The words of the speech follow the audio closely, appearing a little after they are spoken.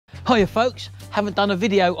Hiya folks, haven't done a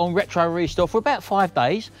video on retro restore for about 5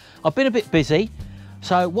 days. I've been a bit busy,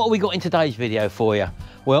 so what have we got in today's video for you?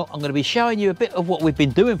 Well, I'm going to be showing you a bit of what we've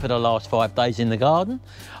been doing for the last 5 days in the garden.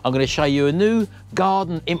 I'm going to show you a new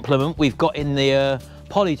garden implement we've got in the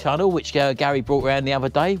polytunnel, which Gary brought around the other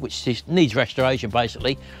day, which needs restoration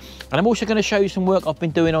basically. And I'm also going to show you some work I've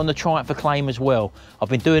been doing on the Triumph Acclaim as well. I've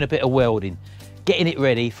been doing a bit of welding, getting it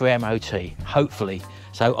ready for MOT, hopefully.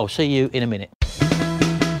 So I'll see you in a minute.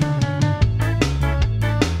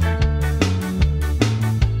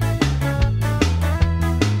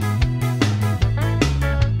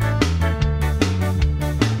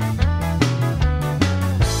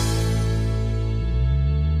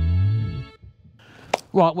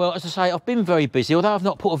 Right, well, as I say, I've been very busy. Although I've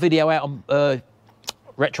not put a video out on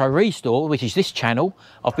Retro Restore, which is this channel,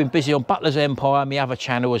 I've been busy on Butler's Empire, my other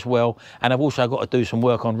channel as well, and I've also got to do some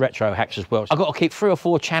work on retro hacks as well. I've got to keep 3 or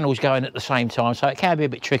 4 channels going at the same time, so it can be a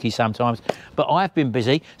bit tricky sometimes, but I've been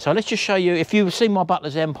busy. So let's just show you, if you've seen my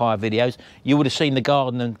Butler's Empire videos, you would have seen the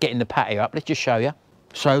garden and getting the patio up. Let's just show you.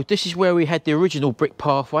 So this is where we had the original brick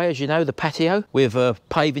pathway, as you know, the patio, with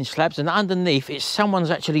paving slabs, and underneath,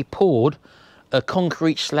 someone's actually poured a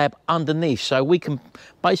concrete slab underneath, so we can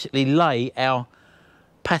basically lay our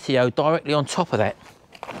patio directly on top of that.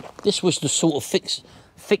 This was the sort of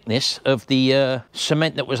thickness of the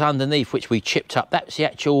cement that was underneath, which we chipped up. That's the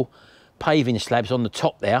actual paving slabs on the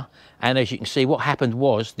top there, and as you can see, what happened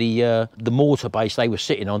was the mortar base they were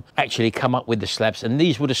sitting on actually come up with the slabs, and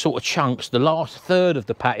these were the sort of chunks, the last third of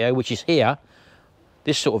the patio, which is here,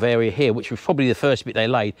 this sort of area here, which was probably the first bit they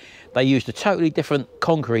laid. They used a totally different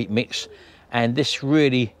concrete mix, and this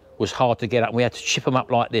really was hard to get up. We had to chip them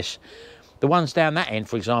up like this. The ones down that end,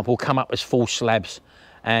 for example, come up as full slabs.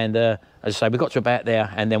 And as I say, we got to about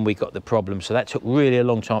there and then we got the problem. So that took really a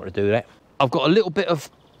long time to do that. I've got a little bit of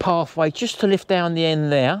pathway just to lift down the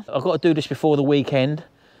end there. I've got to do this before the weekend.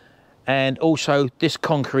 And also this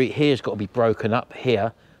concrete here has got to be broken up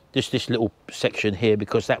here. Just this little section here,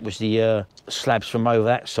 because that was the slabs from over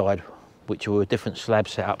that side, which were a different slab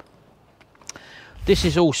setup. This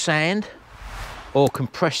is all sand or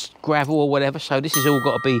compressed gravel or whatever, so this has all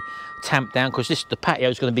got to be tamped down, because the patio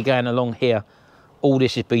is going to be going along here. All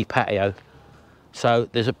this is be patio, so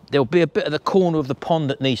there'll be a bit of the corner of the pond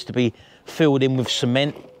that needs to be filled in with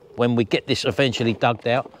cement when we get this eventually dug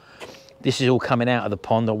out. This is all coming out of the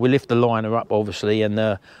pond. We'll lift the liner up obviously,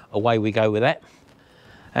 and away we go with that.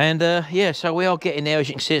 And yeah, so we are getting there. As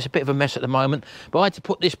you can see, it's a bit of a mess at the moment, but I had to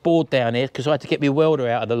put this board down here because I had to get my welder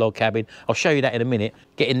out of the log cabin. I'll show you that in a minute.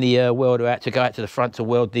 Getting the welder out to go out to the front to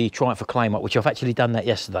weld the Triumph Acclaim up, which I've actually done that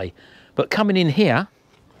yesterday. But coming in here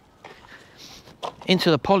into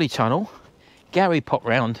the polytunnel, Gary popped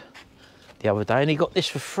round the other day and he got this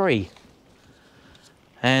for free.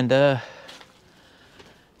 And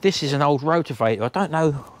this is an old rotavator. I don't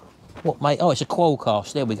know what mate. Oh, it's a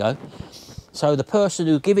Qualcast. There we go. So the person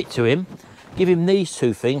who gave it to him, give him these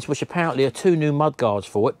 2 things, which apparently are 2 new mud guards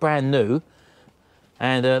for it, brand new.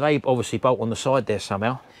 And they obviously bolt on the side there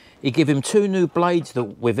somehow. He gave him 2 new blades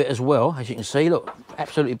with it as well, as you can see. Look,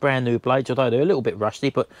 absolutely brand new blades, although they're a little bit rusty,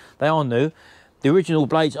 but they are new. The original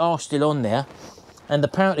blades are still on there. And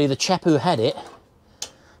apparently the chap who had it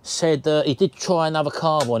said he did try another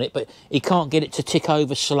carb on it, but he can't get it to tick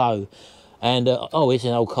over slow. And oh, it's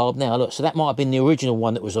an old carb now, look, so that might have been the original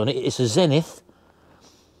one that was on it. It's a Zenith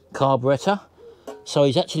carburetor. So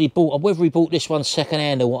he's actually bought, whether he bought this one second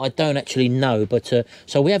hand or what, I don't actually know. But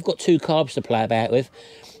so we have got 2 carbs to play about with.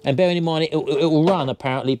 And bearing in mind, it will run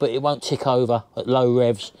apparently, but it won't tick over at low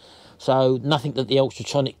revs. So nothing that the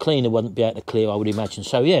ultrasonic cleaner wouldn't be able to clear, I would imagine.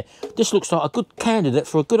 So yeah, this looks like a good candidate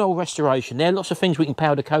for a good old restoration there. Lots of things we can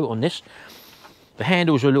powder coat on this. The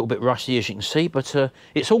handles are a little bit rusty, as you can see, but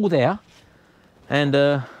it's all there. And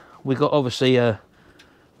we've got obviously a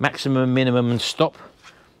maximum, minimum and stop.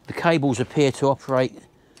 The cables appear to operate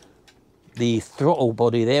the throttle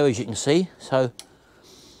body there, as you can see. So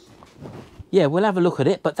yeah, we'll have a look at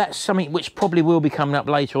it, but that's something which probably will be coming up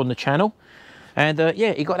later on the channel. And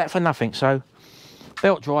yeah, he got that for nothing. So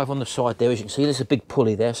belt drive on the side there, as you can see, there's a big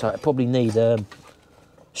pulley there, so it probably need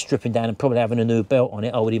stripping down and probably having a new belt on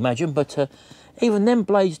it, I would imagine. But even them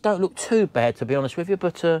blades don't look too bad, to be honest with you.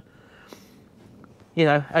 But you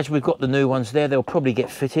know, as we've got the new ones there, they'll probably get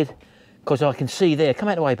fitted, because I can see there, come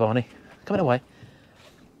out of the way, Barney, come out of the way.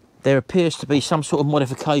 There appears to be some sort of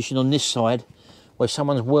modification on this side where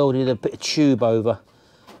someone's welded a bit of tube over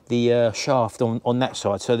the shaft on that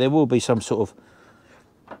side. So there will be some sort of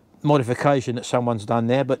modification that someone's done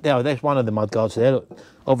there. But there's one of the mudguards there. Look,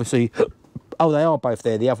 obviously, oh, they are both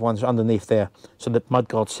there. The other one's underneath there. So the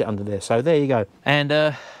mudguards sit under there. So there you go.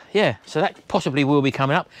 And yeah, so that possibly will be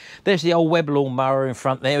coming up. There's the old web lawnmower in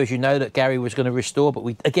front there, as you know, that Gary was going to restore, but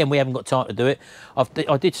we haven't got time to do it.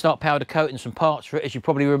 I did start powder coating some parts for it, as you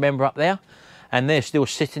probably remember up there, and they're still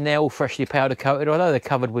sitting there all freshly powder coated, although they're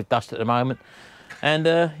covered with dust at the moment. And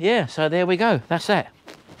yeah, so there we go, that's that.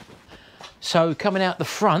 So coming out the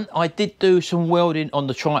front, I did do some welding on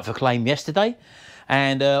the Triumph Acclaim yesterday,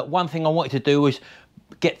 and one thing I wanted to do was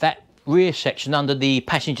get that rear section under the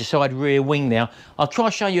passenger side rear wing now. I'll try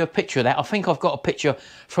to show you a picture of that. I think I've got a picture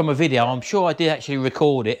from a video. I'm sure I did actually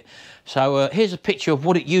record it. So here's a picture of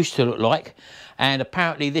what it used to look like. And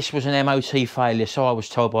apparently this was an MOT failure, so I was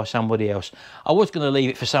told by somebody else. I was going to leave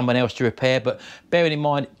it for someone else to repair, but bearing in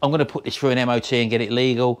mind, I'm going to put this through an MOT and get it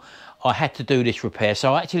legal. I had to do this repair,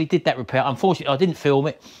 so I actually did that repair. Unfortunately, I didn't film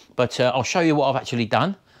it, but I'll show you what I've actually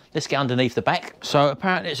done. Let's get underneath the back. So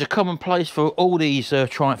apparently it's a common place for all these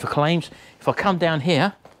Triumph Acclaims. If I come down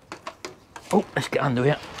here, oh, let's get under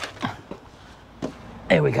here.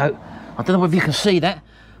 There we go. I don't know if you can see that.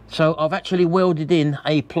 So I've actually welded in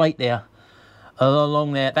a plate there,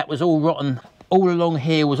 along there. That was all rotten. All along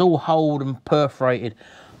here was all holed and perforated.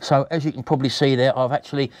 So as you can probably see there, I've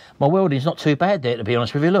actually, my welding's not too bad there, to be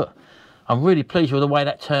honest with you. Look, I'm really pleased with the way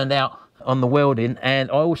that turned out on the welding.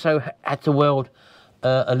 And I also had to weld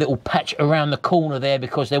a little patch around the corner there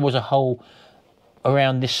because there was a hole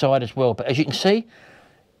around this side as well. But as you can see,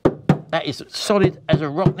 that is solid as a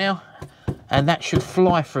rock now, and that should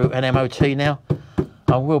fly through an MOT now.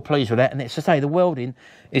 I'm real pleased with that, and it's to say the welding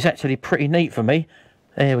is actually pretty neat for me.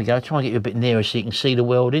 There we go. Try and get you a bit nearer so you can see the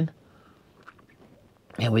welding.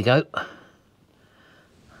 There we go.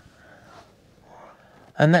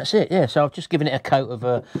 And that's it, yeah. So I've just given it a coat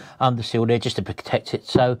of underseal there just to protect it.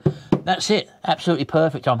 So that's it, absolutely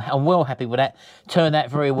perfect. I'm well happy with that. Turned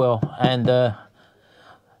out very well. And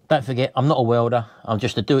don't forget, I'm not a welder. I'm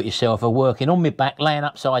just a do-it-yourselfer working on my back, laying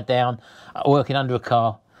upside down, working under a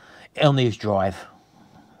car on his drive.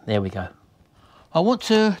 There we go. I want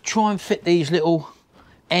to try and fit these little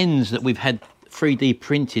ends that we've had 3D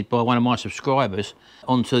printed by one of my subscribers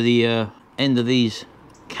onto the end of these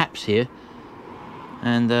caps here.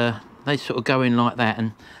 And they sort of go in like that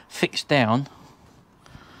and fix down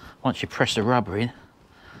once you press the rubber in,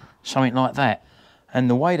 something like that. And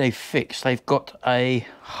the way they fix, they've got a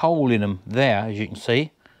hole in them there, as you can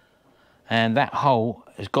see, and that hole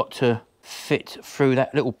has got to fit through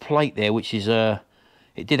that little plate there, which is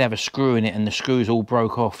it did have a screw in it and the screws all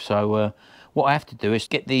broke off. So what I have to do is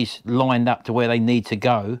get these lined up to where they need to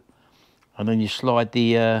go, and then you slide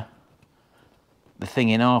the thing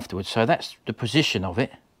in afterwards. So that's the position of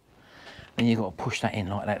it, and you've got to push that in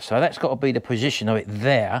like that. So that's got to be the position of it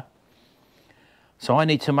there. So I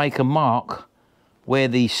need to make a mark where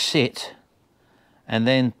these sit, and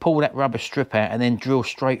then pull that rubber strip out and then drill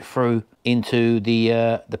straight through into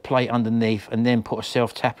the plate underneath, and then put a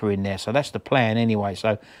self-tapper in there. So that's the plan anyway.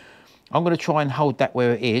 So I'm going to try and hold that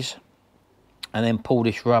where it is, and then pull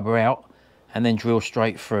this rubber out and then drill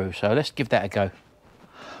straight through. So let's give that a go.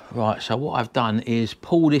 Right, so what I've done is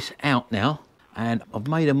pull this out now, and I've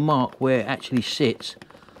made a mark where it actually sits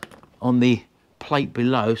on the plate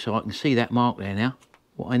below, so I can see that mark there now.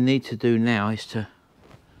 What I need to do now is to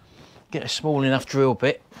get a small enough drill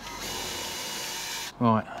bit.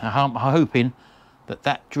 Right, I'm hoping that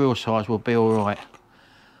that drill size will be all right.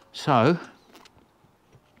 So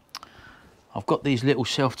I've got these little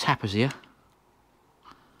self-tappers here.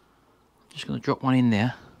 I'm just going to drop one in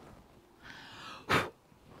there.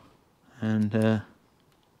 And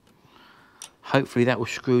hopefully that will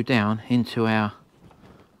screw down into our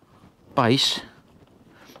base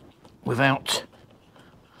without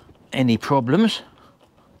any problems.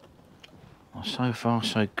 Well, so far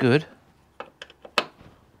so good.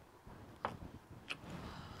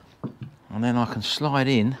 And then I can slide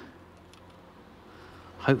in,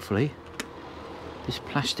 hopefully, this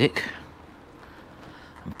plastic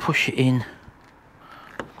and push it in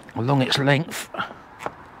along its length.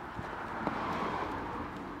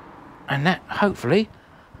 And that, hopefully,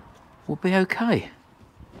 will be okay.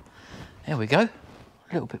 There we go.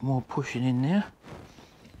 A little bit more pushing in there.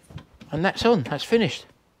 And that's on, that's finished.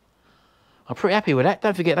 I'm pretty happy with that.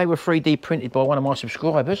 Don't forget, they were 3D printed by one of my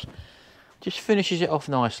subscribers. Just finishes it off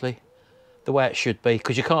nicely, the way it should be,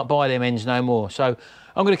 because you can't buy them ends no more. So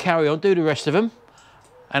I'm going to carry on, do the rest of them,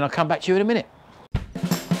 and I'll come back to you in a minute.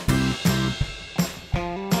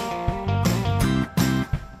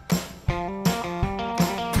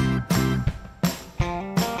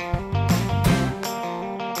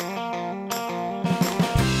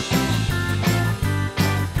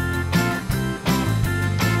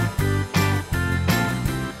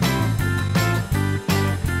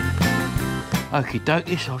 Okie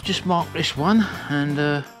dokie, so I've just marked this one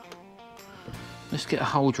and let's get a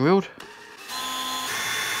hole drilled.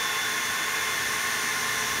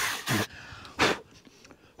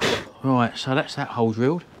 Right, so that's that hole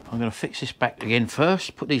drilled. I'm going to fix this back again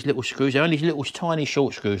first. Put these little screws, they're only little tiny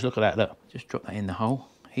short screws. Look at that, look. Just drop that in the hole.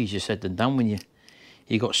 Easier said than done when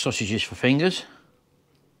you got sausages for fingers.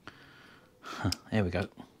 There we go.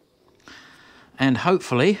 And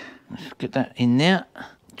hopefully, let's get that in there.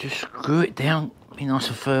 Just screw it down, be nice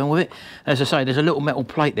and firm with it. As I say, there's a little metal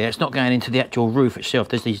plate there. It's not going into the actual roof itself.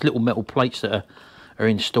 There's these little metal plates that are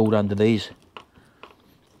installed under these.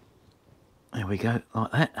 There we go,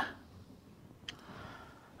 like that.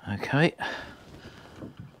 Okay,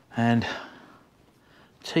 and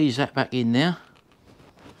tease that back in there,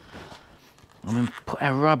 and then put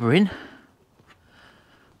our rubber in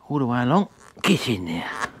all the way along. Get in there.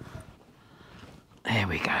 There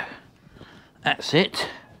we go. That's it,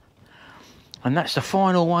 and that's the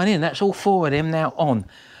final one in. That's all 4 of them now on.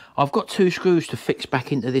 I've got 2 screws to fix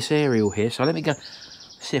back into this aerial here, so let me go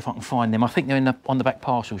see if I can find them. I think they're on the back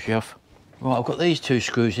parcel shelf. Right, I've got these 2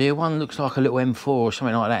 screws here. One looks like a little M4 or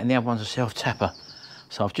something like that, and the other one's a self-tapper.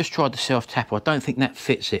 So I've just tried the self-tapper. I don't think that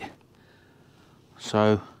fits it.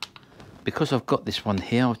 So, because I've got this one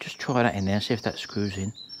here, I'll just try that in there, see if that screws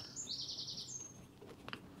in.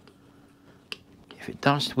 If it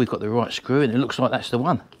does, we've got the right screw, and it looks like that's the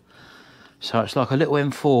one. So it's like a little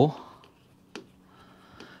M4.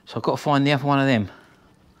 So I've got to find the other one of them.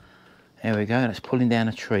 There we go, that's pulling down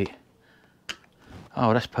a tree.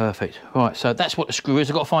 Oh, that's perfect. Right, so that's what the screw is.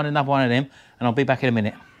 I've got to find another one of them, and I'll be back in a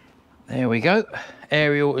minute. There we go.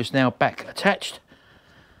 Aerial is now back attached.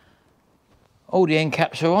 All the end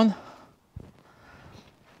caps are on.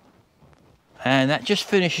 And that just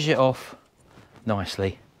finishes it off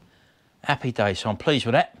nicely. Happy days, so I'm pleased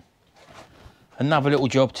with that. Another little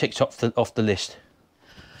job ticked off the list.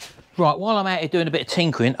 Right, while I'm out here doing a bit of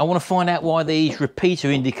tinkering, I want to find out why these repeater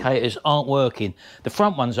indicators aren't working. The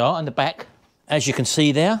front ones are, and the back, as you can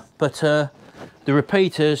see there, but the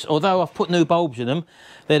repeaters, although I've put new bulbs in them,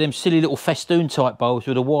 they're them silly little festoon type bulbs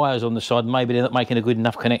with the wires on the side, and maybe they're not making a good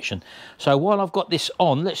enough connection. So while I've got this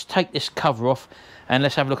on, let's take this cover off and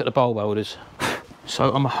let's have a look at the bulb holders.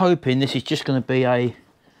 So I'm hoping this is just going to be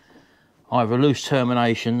either loose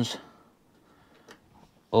terminations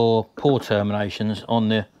or poor terminations on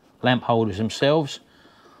the lamp holders themselves,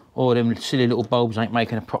 or them silly little bulbs ain't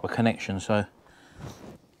making a proper connection. So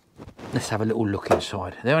let's have a little look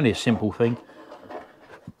inside. They're only a simple thing.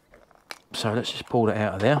 So let's just pull that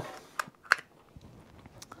out of there.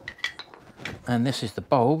 And this is the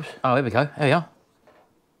bulbs. Oh, here we go. There we are.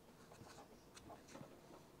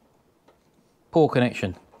 Poor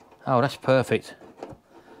connection. Oh, that's perfect.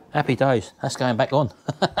 Happy days. That's going back on.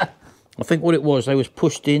 I think what it was, they was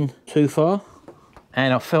pushed in too far,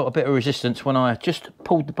 and I felt a bit of resistance when I just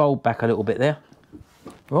pulled the bulb back a little bit there.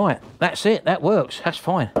 Right, that's it. That works. That's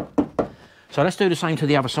fine. So let's do the same to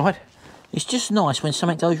the other side. It's just nice when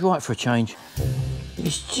something goes right for a change.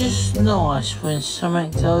 It's just nice when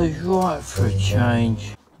something goes right for a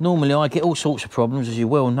change. Normally I get all sorts of problems, as you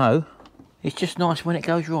well know. It's just nice when it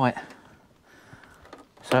goes right.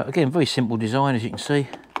 So again, very simple design, as you can see.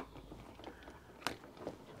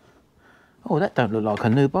 Oh, that don't look like a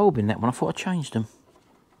new bulb in that one. I thought I changed them.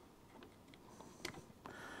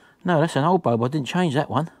 No, that's an old bulb. I didn't change that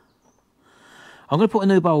one. I'm going to put a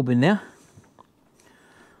new bulb in there.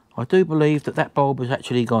 I do believe that that bulb has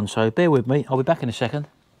actually gone, so bear with me. I'll be back in a second.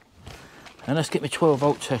 And let's get my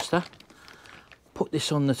 12-volt tester. Put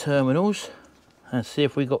this on the terminals and see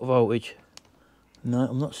if we got voltage. No,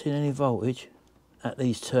 I'm not seeing any voltage at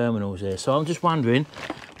these terminals there. So I'm just wondering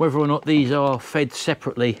whether or not these are fed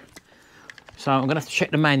separately. So I'm going to have to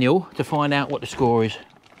check the manual to find out what the score is.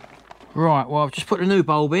 Right, well, I've just put the new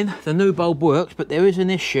bulb in. The new bulb works, but there is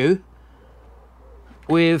an issue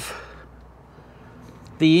with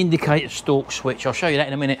the indicator stalk switch. I'll show you that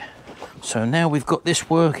in a minute. So now we've got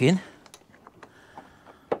this working.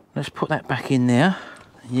 Let's put that back in there.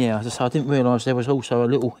 Yeah, as I said, I didn't realise there was also a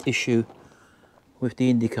little issue with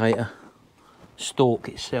the indicator stalk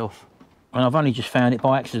itself. And I've only just found it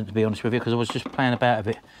by accident, to be honest with you, because I was just playing about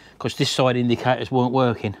with it, because this side indicators weren't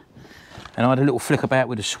working. And I had a little flick about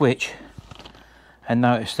with the switch and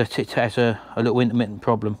noticed that it has a little intermittent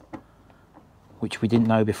problem, which we didn't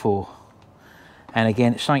know before. And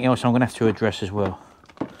again, it's something else I'm going to have to address as well.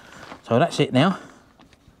 So that's it now.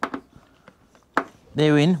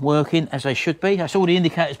 They're in, working as they should be. That's all the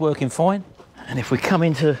indicators working fine. And if we come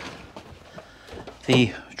into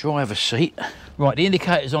the driver's seat, right, the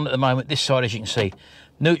indicator's on at the moment, this side, as you can see.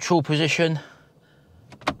 Neutral position.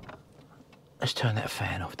 Let's turn that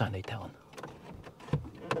fan off, don't need that one.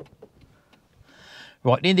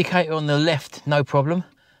 Right, the indicator on the left, no problem.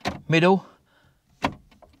 Middle,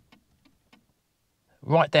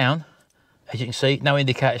 right down, as you can see, no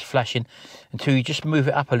indicators flashing until you just move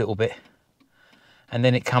it up a little bit and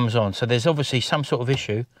then it comes on. So there's obviously some sort of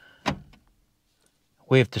issue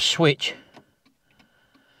with the switch.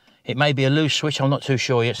 It may be a loose switch, I'm not too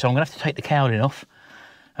sure yet, so I'm going to have to take the cowling off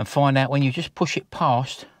and find out. When you just push it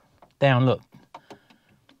past, down, look,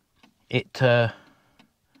 it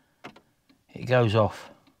goes off.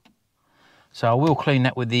 So I will clean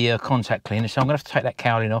that with the contact cleaner. So I'm going to have to take that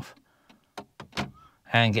cowling off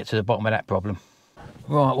and get to the bottom of that problem.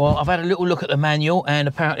 Right, well, I've had a little look at the manual and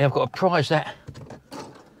apparently I've got to prise that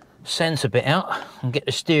sensor bit out and get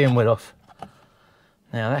the steering wheel off.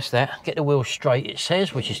 Now that's that. Get the wheel straight, it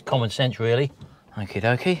says, which is common sense really. Okie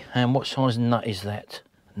dokie. And what size nut is that?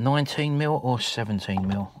 19mm or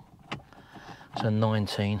 17mm? So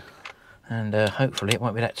 19. And hopefully it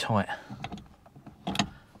won't be that tight.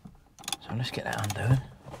 So let's get that undone.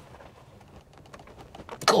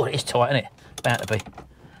 God, it is tight, isn't it? About to be.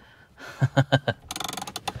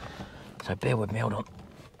 So bear with me, hold on.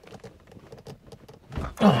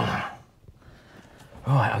 Oh.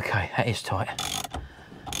 Right, okay, that is tight.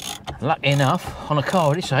 Lucky enough, on a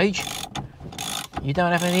car of this age, you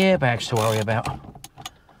don't have any airbags to worry about.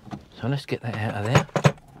 So let's get that out of there.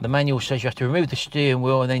 The manual says you have to remove the steering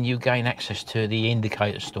wheel and then you gain access to the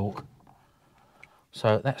indicator stalk.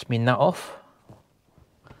 So that's me nut off.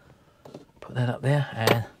 Put that up there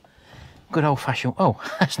and good old fashioned, oh,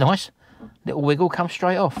 that's nice. Little wiggle comes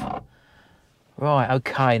straight off. Right,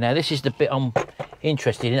 okay, now this is the bit I'm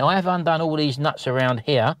interested in. I have undone all these nuts around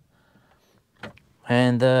here.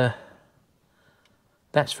 And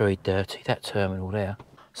that's very dirty, that terminal there.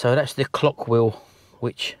 So that's the clock wheel,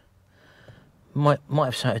 which might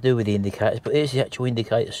have something to do with the indicators, but here's the actual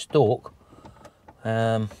indicator stalk.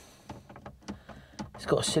 It's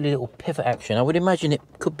got a silly little pivot action. I would imagine it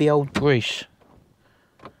could be old grease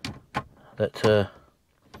that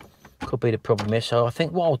could be the problem here. So I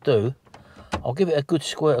think what I'll do, I'll give it a good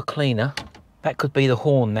squirt of cleaner. That could be the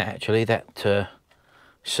horn, that actually, that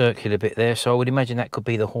circular bit there. So I would imagine that could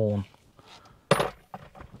be the horn.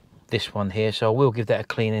 This one here, so I will give that a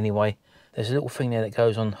clean anyway. There's a little thing there that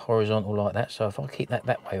goes on horizontal like that, so if I keep that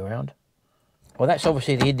way around. Well, that's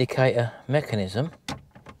obviously the indicator mechanism.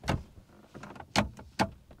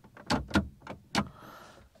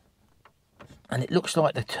 And it looks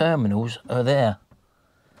like the terminals are there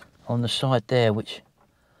on the side there, which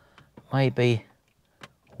may be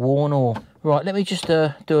worn or... Right, let me just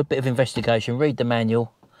do a bit of investigation, read the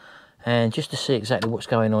manual, and just to see exactly what's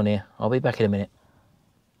going on here. I'll be back in a minute.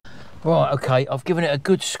 Right, okay, I've given it a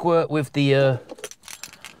good squirt with the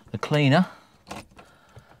cleaner,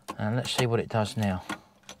 and let's see what it does now.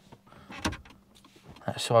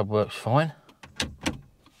 That side works fine.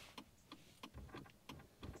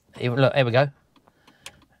 Even, look, there we go.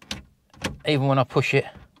 Even when I push it,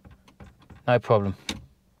 no problem.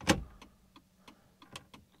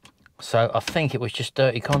 So I think it was just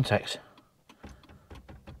dirty contacts.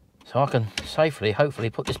 So I can safely, hopefully,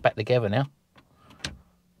 put this back together now.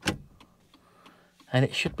 And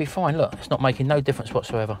it should be fine. Look, it's not making no difference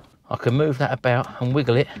whatsoever. I can move that about and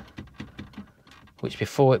wiggle it, which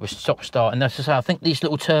before it was stop-start. And that's to say, I think these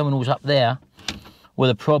little terminals up there were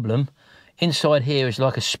the problem. Inside here is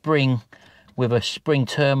like a spring with a spring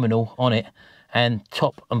terminal on it, and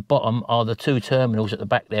top and bottom are the two terminals at the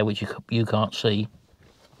back there, which you can't see.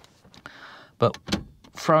 But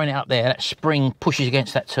throwing it up there, that spring pushes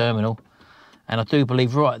against that terminal, and I do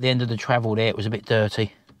believe right at the end of the travel there it was a bit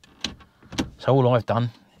dirty. So all I've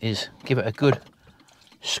done is give it a good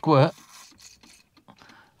squirt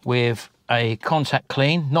with a contact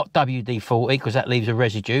clean, not WD-40 because that leaves a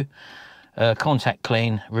residue. Contact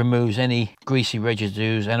clean removes any greasy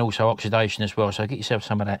residues and also oxidation as well, so get yourself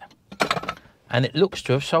some of that. And it looks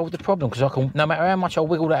to have solved the problem, because I can, no matter how much I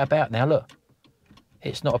wiggle that about now, look,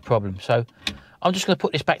 it's not a problem. So I'm just going to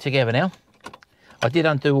put this back together now. I did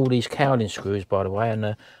undo all these cowling screws, by the way, and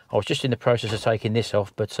I was just in the process of taking this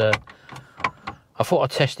off, but I thought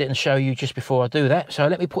I'd test it and show you just before I do that. So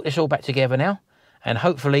let me put this all back together now, and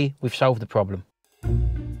hopefully we've solved the problem.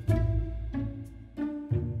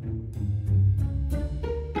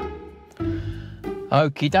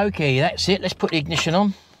 Okie dokie, that's it. Let's put the ignition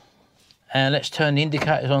on, and let's turn the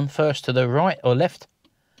indicators on first to the right or left,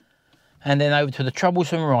 and then over to the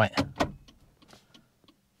troublesome right.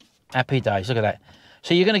 Happy days, look at that.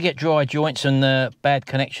 So you're going to get dry joints and bad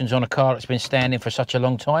connections on a car that's been standing for such a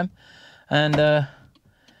long time. And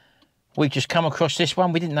we just come across this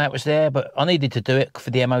one. We didn't know it was there, but I needed to do it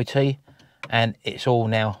for the MOT, and it's all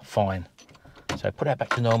now fine. So put that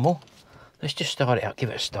back to normal. Let's just start it out, give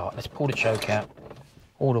it a start. Let's pull the choke out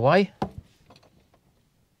all the way.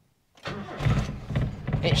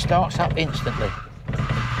 It starts up instantly.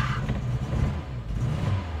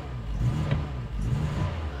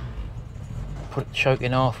 Put the choke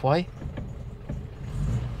in halfway.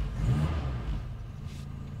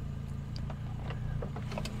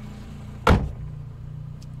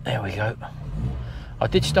 There we go. I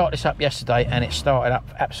did start this up yesterday and it started up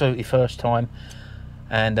absolutely first time,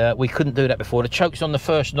 and we couldn't do that before. The choke's on the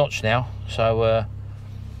first notch now, so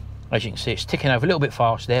as you can see it's ticking over a little bit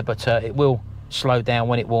fast there, but it will slow down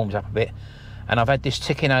when it warms up a bit. And I've had this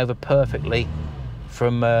ticking over perfectly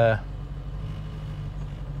from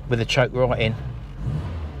with the choke right in.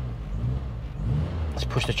 Let's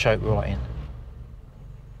push the choke right in.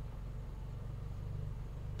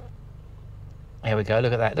 There we go.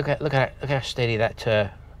 Look at that. Look how steady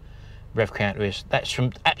that rev counter is. That's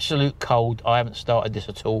from absolute cold. I haven't started this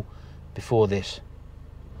at all before this.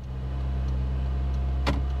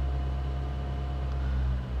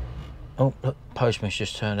 Oh, look, postman's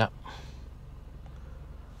just turned up.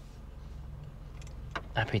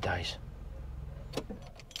 Happy days.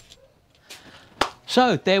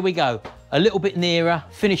 So there we go. A little bit nearer,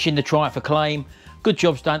 finishing the Triumph Acclaim. Good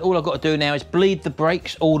job's done. All I've got to do now is bleed the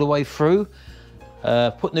brakes all the way through.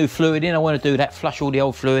 Put new fluid in. I want to do that, flush all the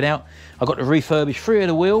old fluid out. I've got to refurbish 3 of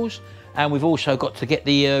the wheels, and we've also got to get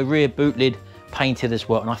the rear boot lid painted as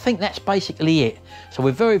well. And I think that's basically it. So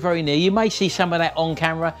we're very, very near. You may see some of that on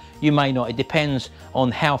camera, you may not. It depends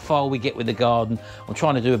on how far we get with the garden. I'm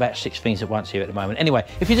trying to do about 6 things at once here at the moment. Anyway,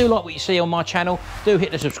 if you do like what you see on my channel, do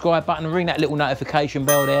hit the subscribe button and ring that little notification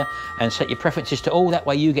bell there and set your preferences to all. That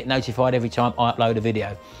way you get notified every time I upload a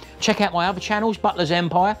video. Check out my other channels, Butler's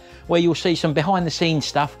Empire, where you'll see some behind the scenes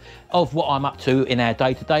stuff of what I'm up to in our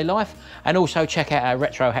day-to-day life. And also check out our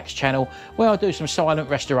Retro Hacks channel, where I do some silent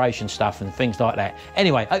restoration stuff and things like that.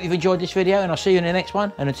 Anyway, hope you've enjoyed this video, and I'll see you in the next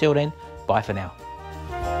one. And until then, bye for now.